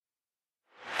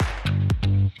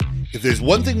If there's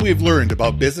one thing we've learned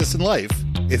about business and life,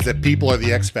 it's that people are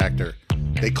the X factor.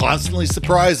 They constantly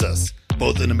surprise us,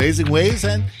 both in amazing ways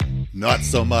and not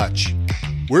so much.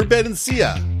 We're Ben and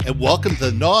Sia, and welcome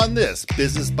to the Gnaw on This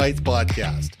Business Bites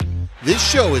podcast. This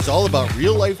show is all about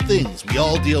real-life things we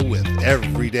all deal with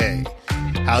every day,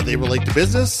 how they relate to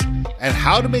business, and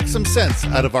how to make some sense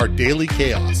out of our daily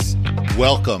chaos.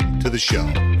 Welcome to the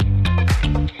show.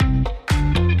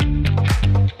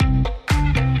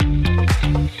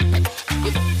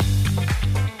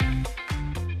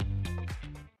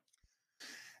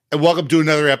 And welcome to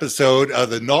another episode of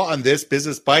the Gnaw on This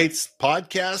Business Bites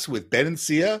podcast with Ben and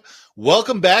Sia.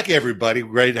 Welcome back, everybody.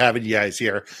 Great having you guys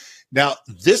here. Now,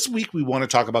 this week we want to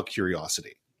talk about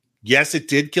curiosity. Yes, it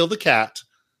did kill the cat,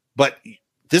 but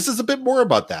this is a bit more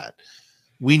about that.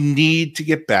 We need to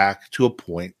get back to a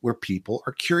point where people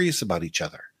are curious about each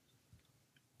other.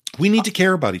 We need to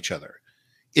care about each other.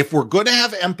 If we're going to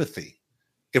have empathy,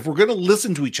 if we're going to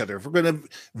listen to each other, if we're going to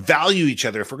value each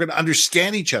other, if we're going to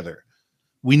understand each other,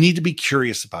 we need to be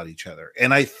curious about each other.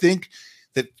 And I think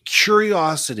that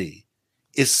curiosity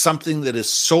is something that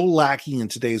is so lacking in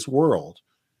today's world.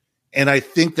 And I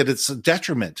think that it's a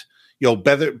detriment,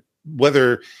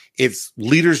 whether it's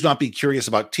leaders not being curious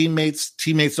about teammates,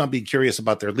 teammates not being curious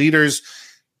about their leaders,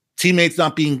 teammates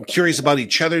not being curious about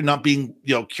each other, not being,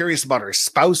 curious about our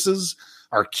spouses,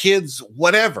 our kids,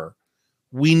 whatever.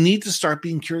 We need to start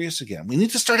being curious again. We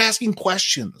need to start asking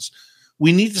questions.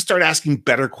 We need to start asking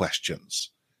better questions.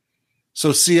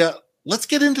 So, Sia, let's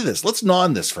get into this. Let's gnaw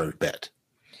on this for a bit.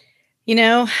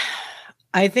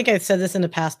 I think I've said this in a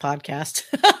past podcast,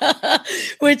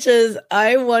 which is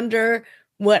I wonder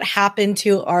what happened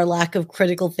to our lack of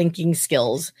critical thinking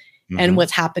skills and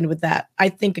what's happened with that. I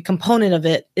think a component of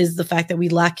it is the fact that we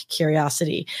lack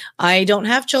curiosity. I don't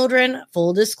have children,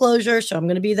 full disclosure, so I'm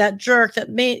going to be that jerk that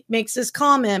makes this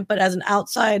comment. But as an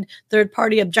outside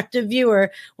third-party objective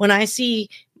viewer, when I see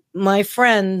my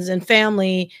friends and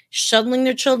family shuttling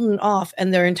their children off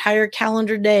and their entire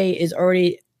calendar day is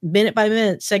already minute by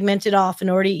minute segmented off and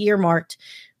already earmarked,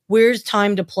 where's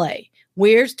time to play?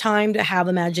 Where's time to have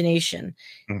imagination?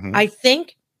 I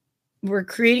think we're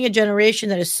creating a generation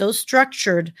that is so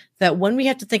structured that when we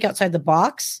have to think outside the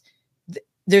box,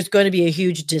 there's going to be a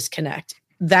huge disconnect.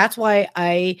 That's why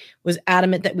I was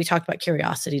adamant that we talked about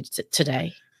curiosity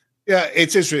today. Yeah,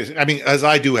 it's interesting. I mean, as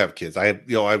I do have kids, I have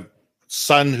a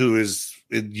son who is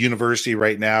in university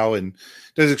right now and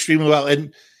does extremely well.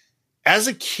 And as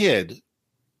a kid,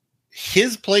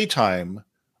 his playtime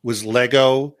was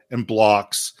Lego and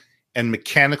blocks and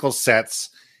mechanical sets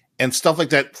and stuff like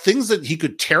that, things that he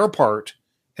could tear apart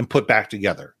and put back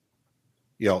together.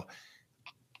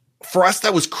 For us,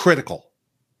 that was critical.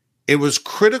 It was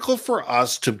critical for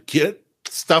us to get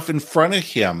stuff in front of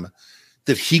him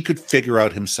that he could figure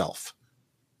out himself,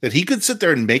 that he could sit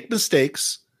there and make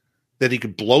mistakes, that he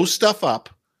could blow stuff up,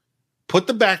 put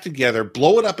them back together,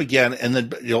 blow it up again, and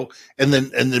then, and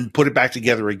then put it back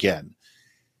together again.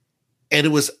 And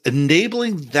it was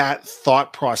enabling that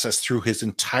thought process through his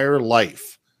entire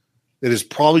life that is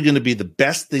probably going to be the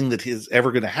best thing that is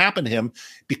ever going to happen to him,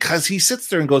 because he sits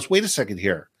there and goes, wait a second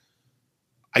here.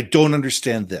 I don't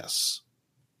understand this.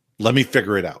 Let me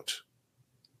figure it out.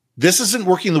 This isn't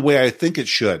working the way I think it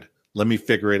should. Let me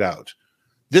figure it out.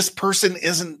 This person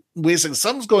isn't wasting.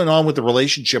 Something's going on with the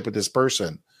relationship with this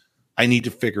person. I need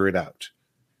to figure it out.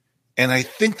 And I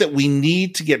think that we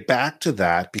need to get back to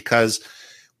that, because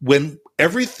when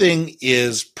everything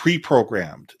is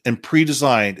pre-programmed and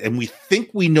pre-designed and we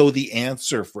think we know the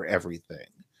answer for everything,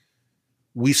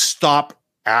 we stop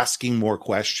asking more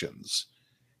questions.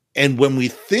 And when we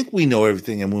think we know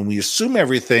everything and when we assume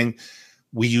everything,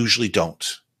 we usually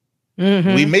don't.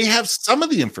 We may have some of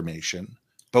the information,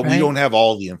 but we don't have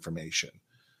all the information.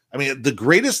 I mean, the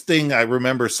greatest thing I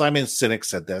remember, Simon Sinek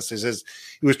said this. He says,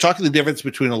 he was talking the difference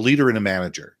between a leader and a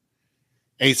manager.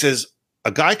 And he says,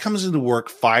 a guy comes into work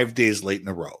 5 days late in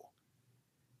a row.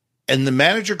 And the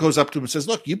manager goes up to him and says,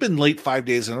 look, you've been late 5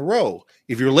 days in a row.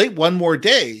 If you're late one more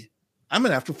day, I'm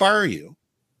going to have to fire you.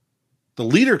 The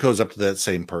leader goes up to that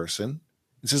same person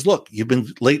and says, look, you've been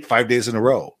late 5 days in a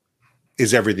row.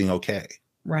 Is everything okay?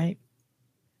 Right.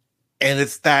 And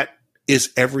it's that,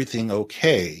 is everything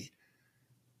okay,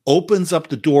 opens up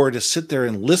the door to sit there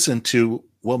and listen to,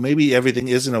 well, maybe everything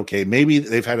isn't okay. Maybe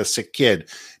they've had a sick kid.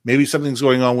 Maybe something's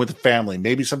going on with the family.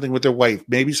 Maybe something with their wife.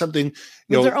 Maybe something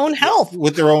with their own health.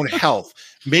 With their own health.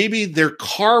 Maybe their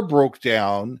car broke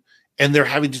down and they're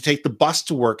having to take the bus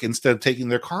to work instead of taking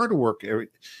their car to work.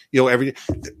 Every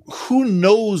who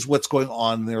knows what's going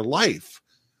on in their life?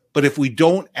 But if we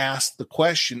don't ask the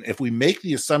question, if we make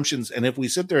the assumptions, and if we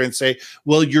sit there and say,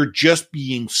 well, you're just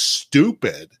being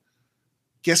stupid,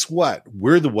 guess what?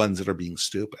 We're the ones that are being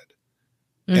stupid.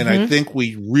 Mm-hmm. And I think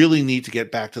we really need to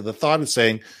get back to the thought of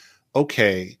saying,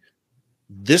 okay,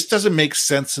 this doesn't make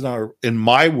sense in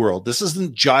my world. This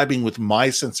isn't jibing with my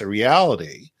sense of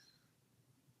reality.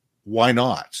 Why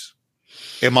not?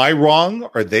 Am I wrong?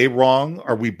 Are they wrong?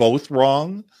 Are we both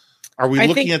wrong? Are we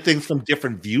looking at things from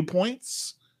different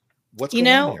viewpoints? What's going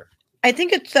on here? I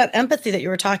think it's that empathy that you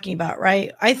were talking about,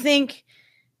 right? I think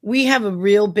we have a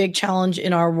real big challenge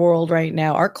in our world right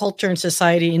now, our culture and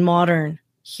society in modern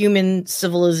human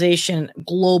civilization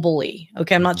globally.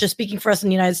 Okay, I'm not just speaking for us in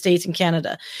the United States and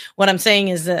Canada. What I'm saying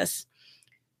is this.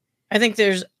 I think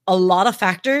there's a lot of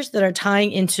factors that are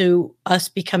tying into us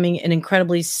becoming an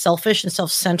incredibly selfish and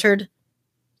self-centered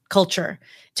culture.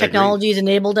 Technology has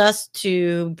enabled us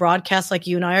to broadcast like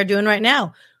you and I are doing right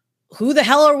now. Who the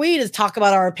hell are we to talk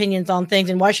about our opinions on things?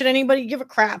 And why should anybody give a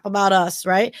crap about us,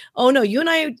 right? Oh, no, you and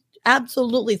I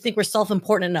absolutely think we're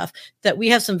self-important enough that we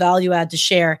have some value add to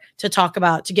share, to talk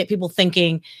about, to get people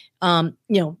thinking,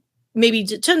 maybe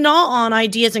to gnaw on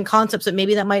ideas and concepts that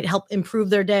maybe that might help improve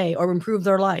their day or improve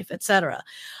their life, etc.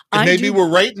 And maybe we're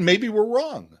right and maybe we're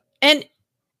wrong.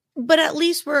 But at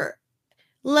least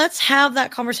let's have that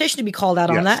conversation to be called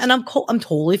out on that. And I'm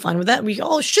totally fine with that. We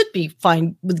all should be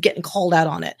fine with getting called out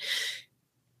on it.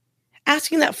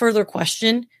 Asking that further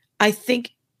question, I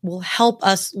think, will help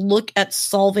us look at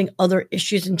solving other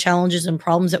issues and challenges and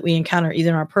problems that we encounter either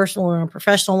in our personal or our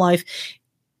professional life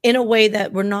in a way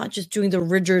that we're not just doing the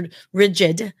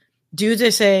rigid do as I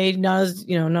say, not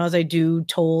as I do,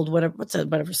 told,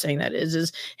 whatever saying that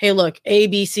is, hey, look, A,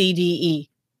 B, C, D, E.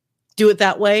 Do it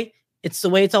that way. It's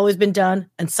the way it's always been done,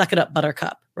 and suck it up,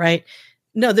 buttercup, right?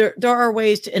 No, there are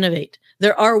ways to innovate.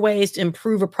 There are ways to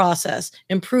improve a process,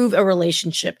 improve a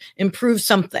relationship, improve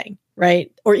something,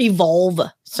 right? Or evolve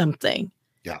something.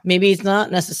 Yeah. Maybe it's not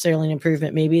necessarily an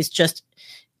improvement. Maybe it's just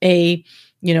a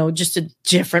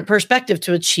different perspective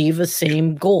to achieve the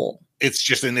same goal. It's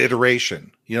just an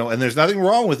iteration, and there's nothing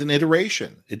wrong with an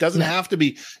iteration. It doesn't have to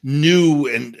be new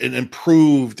and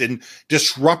improved and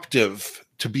disruptive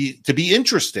to be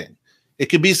interesting. It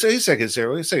could be,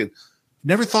 say,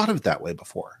 never thought of it that way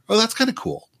before. Oh, that's kind of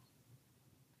cool.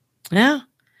 Yeah.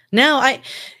 Now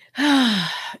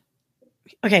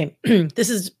okay. This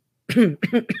is, Are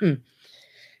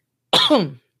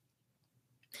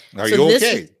you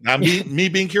okay? Now me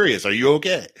being curious. Are you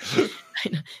okay?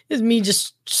 It's me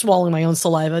just swallowing my own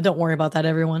saliva. Don't worry about that,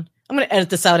 everyone. I'm going to edit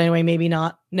this out anyway. Maybe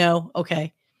not. No.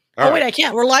 Okay. Wait, I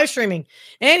can't. We're live streaming.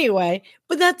 Anyway,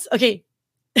 but that's okay.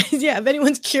 Yeah, if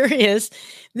anyone's curious,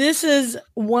 this is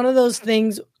one of those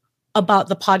things about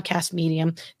the podcast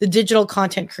medium, the digital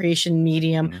content creation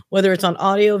medium, whether it's on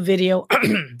audio, video.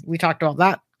 We talked about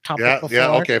that topic before.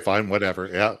 Yeah, okay, fine, whatever.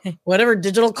 Yeah. Whatever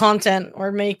digital content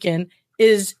we're making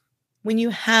is when you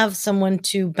have someone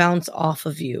to bounce off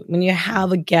of you, when you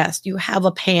have a guest, you have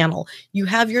a panel, you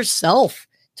have yourself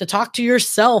to talk to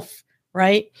yourself,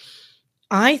 right?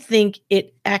 I think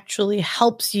it actually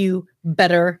helps you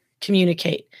better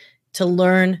communicate, to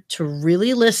learn to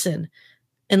really listen,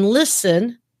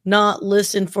 not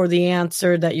listen for the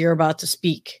answer that you're about to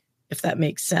speak, if that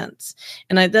makes sense.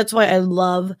 And that's why I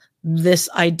love this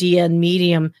idea and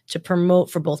medium to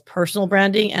promote for both personal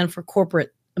branding and for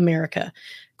corporate America.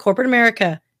 Corporate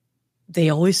America, they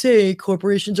always say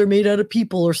corporations are made out of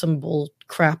people or some bull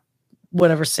crap,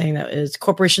 whatever saying that is.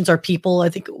 Corporations are people. I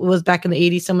think it was back in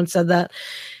the 80s someone said that.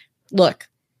 Look,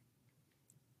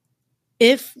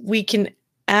 if we can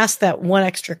ask that one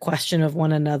extra question of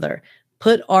one another,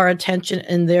 put our attention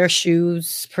in their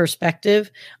shoes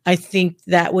perspective, I think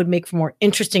that would make for more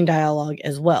interesting dialogue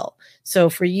as well. So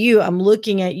for you, I'm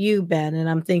looking at you, Ben, and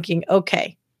I'm thinking,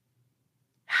 okay,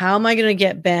 how am I going to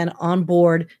get Ben on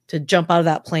board to jump out of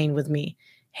that plane with me?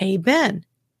 Hey, Ben,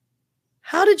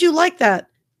 how did you like that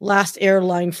last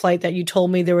airline flight that you told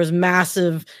me there was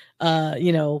massive,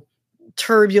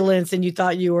 turbulence and you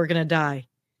thought you were going to die?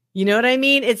 You know what I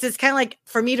mean? It's kind of like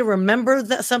for me to remember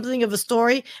that something of a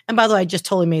story. And by the way, I just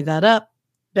totally made that up.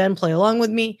 Ben, play along with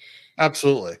me.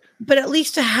 Absolutely. But at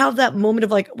least to have that moment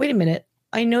of like, wait a minute,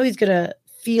 I know he's going to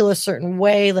feel a certain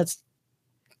way. Let's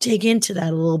dig into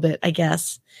that a little bit, I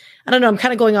guess. I don't know. I'm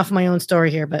kind of going off my own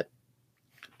story here, but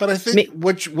I think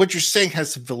what you're saying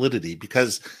has some validity,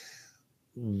 because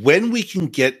when we can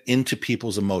get into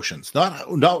people's emotions, not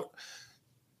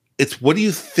it's what do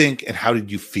you think and how did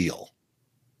you feel?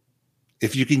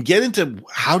 If you can get into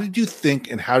how did you think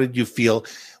and how did you feel,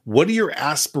 what are your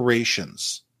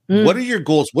aspirations? What are your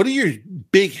goals? What are your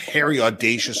big, hairy,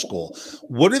 audacious goals?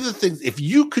 What are the things, if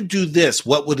you could do this,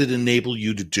 what would it enable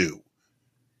you to do?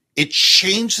 It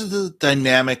changes the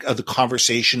dynamic of the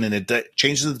conversation and it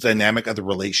changes the dynamic of the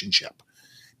relationship.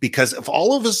 Because if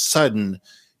all of a sudden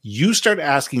you start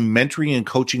asking mentoring and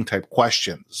coaching type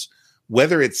questions,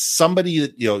 whether it's somebody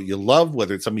that you love,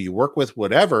 whether it's somebody you work with,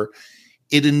 whatever,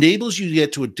 it enables you to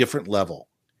get to a different level.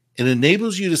 It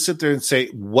enables you to sit there and say,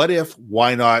 what if,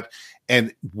 why not?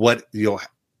 And what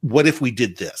if we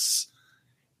did this?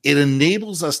 It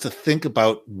enables us to think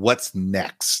about what's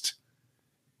next.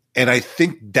 And I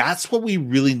think that's what we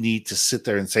really need to sit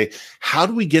there and say, how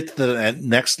do we get to the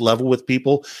next level with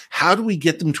people? How do we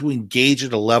get them to engage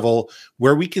at a level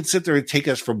where we can sit there and take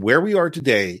us from where we are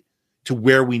today to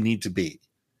where we need to be?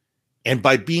 And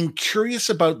by being curious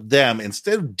about them,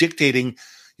 instead of dictating,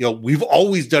 we've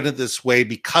always done it this way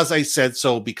because I said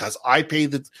so, because I pay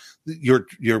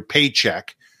your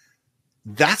paycheck.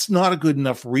 That's not a good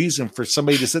enough reason for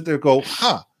somebody to sit there and go,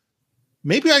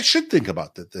 maybe I should think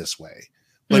about it this way.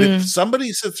 But if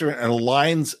somebody sits there and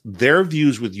aligns their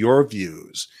views with your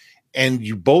views, and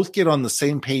you both get on the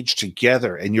same page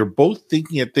together, and you're both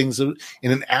thinking at things in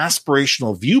an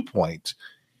aspirational viewpoint,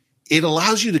 it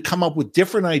allows you to come up with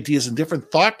different ideas and different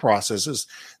thought processes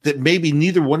that maybe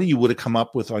neither one of you would have come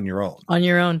up with on your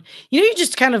own. You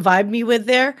just kind of vibe me with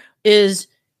there is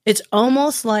it's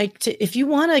almost like if you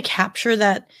want to capture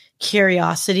that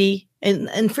curiosity,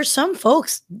 and for some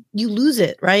folks, you lose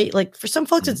it, right? Like for some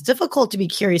folks, it's difficult to be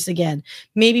curious again,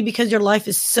 maybe because your life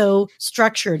is so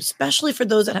structured, especially for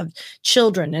those that have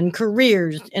children and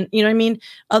careers and,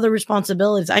 other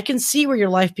responsibilities. I can see where your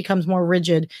life becomes more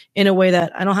rigid in a way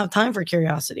that I don't have time for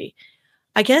curiosity.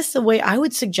 I guess the way I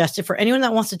would suggest it for anyone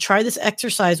that wants to try this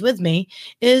exercise with me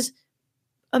is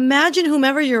imagine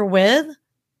whomever you're with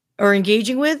or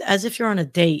engaging with as if you're on a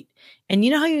date. And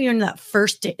you know how you're in that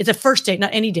first date? It's a first date,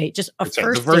 not any date, just the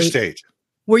first date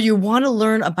where you want to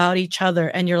learn about each other.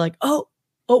 And you're like, oh,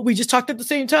 we just talked at the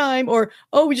same time. Or,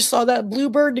 oh, we just saw that blue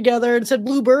bird together and said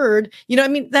blue bird.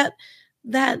 That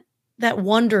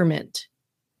wonderment,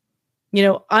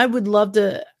 I would love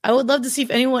to see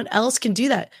if anyone else can do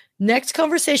that. Next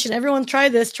conversation, everyone try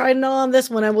not on this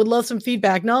one. I would love some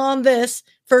feedback. Not on this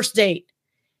first date.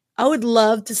 I would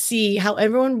love to see how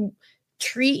everyone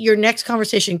treat your next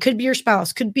conversation. Could be your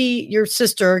spouse, could be your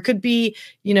sister, could be,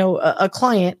 a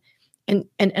client,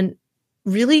 and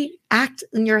really act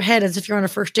in your head as if you're on a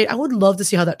first date. I would love to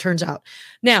see how that turns out.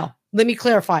 Now, let me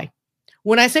clarify.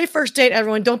 When I say first date,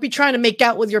 everyone, don't be trying to make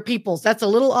out with your peoples. That's a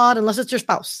little odd unless it's your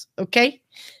spouse. Okay.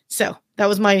 So that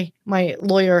was my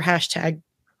lawyer hashtag.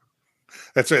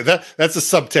 That's right. That's a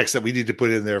subtext that we need to put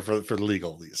in there for the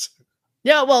legalese.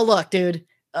 Yeah. Well, look, dude.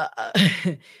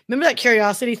 Remember that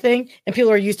curiosity thing, and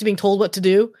people are used to being told what to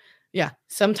do. Yeah,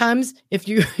 sometimes if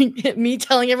you me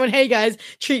telling everyone, hey guys,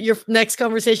 treat your next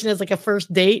conversation as like a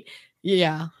first date.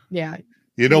 Yeah.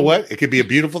 You know what? It could be a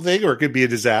beautiful thing or it could be a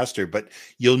disaster, but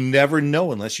you'll never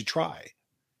know unless you try.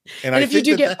 And if you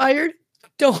do get fired,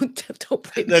 don't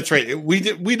blame That's right.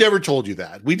 We never told you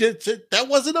that. That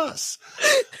wasn't us.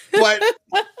 But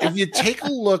if you take a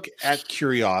look at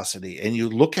curiosity and you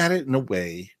look at it in a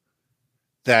way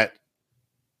that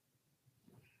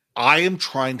I am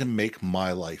trying to make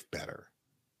my life better.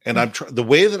 And the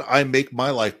way that I make my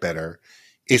life better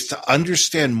is to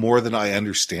understand more than I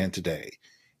understand today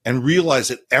and realize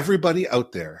that everybody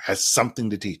out there has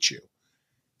something to teach you.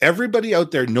 Everybody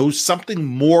out there knows something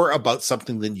more about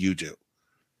something than you do.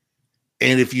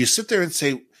 And if you sit there and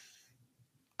say,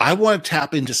 I want to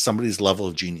tap into somebody's level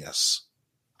of genius,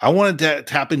 I want to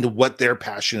tap into what they're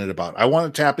passionate about. I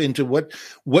want to tap into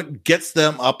what gets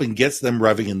them up and gets them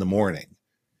revving in the morning.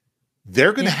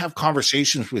 They're going to have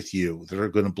conversations with you that are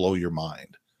going to blow your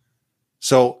mind.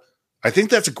 So I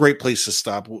think that's a great place to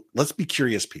stop. Let's be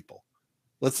curious people.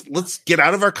 Let's get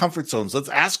out of our comfort zones. Let's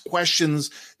ask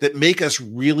questions that make us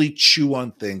really chew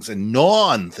on things and gnaw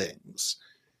on things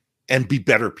and be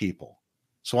better people.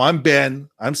 So I'm Ben.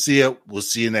 I'm Sia. We'll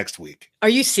see you next week. Are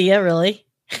you Sia, really?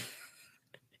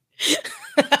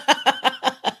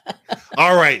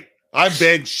 All right. I'm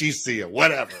Ben. She's Sia.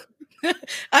 Whatever.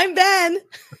 I'm Ben.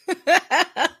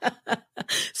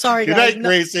 Sorry, Good guys. Good night,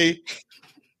 Gracie.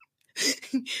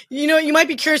 You might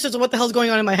be curious as to what the hell's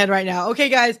going on in my head right now. Okay,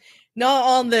 guys. Not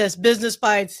on this. Business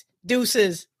Bites.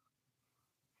 Deuces.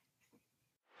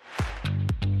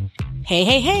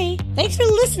 Hey. Thanks for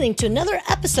listening to another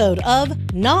episode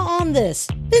of Not on This,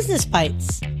 Business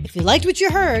Bites. If you liked what you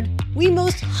heard, we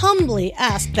most humbly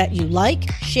ask that you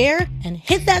like, share, and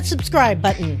hit that subscribe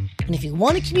button. And if you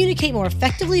want to communicate more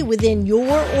effectively within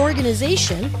your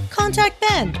organization, contact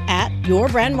Ben at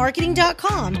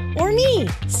yourbrandmarketing.com or me,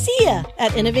 Sia,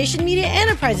 at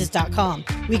innovationmediaenterprises.com.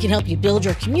 We can help you build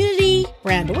your community,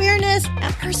 brand awareness,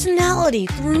 and personality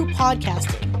through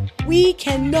podcasting. We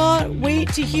cannot wait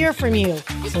to hear from you.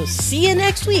 So see you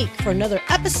next week for another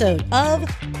episode of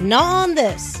Gnaw on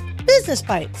This Business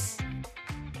Bites.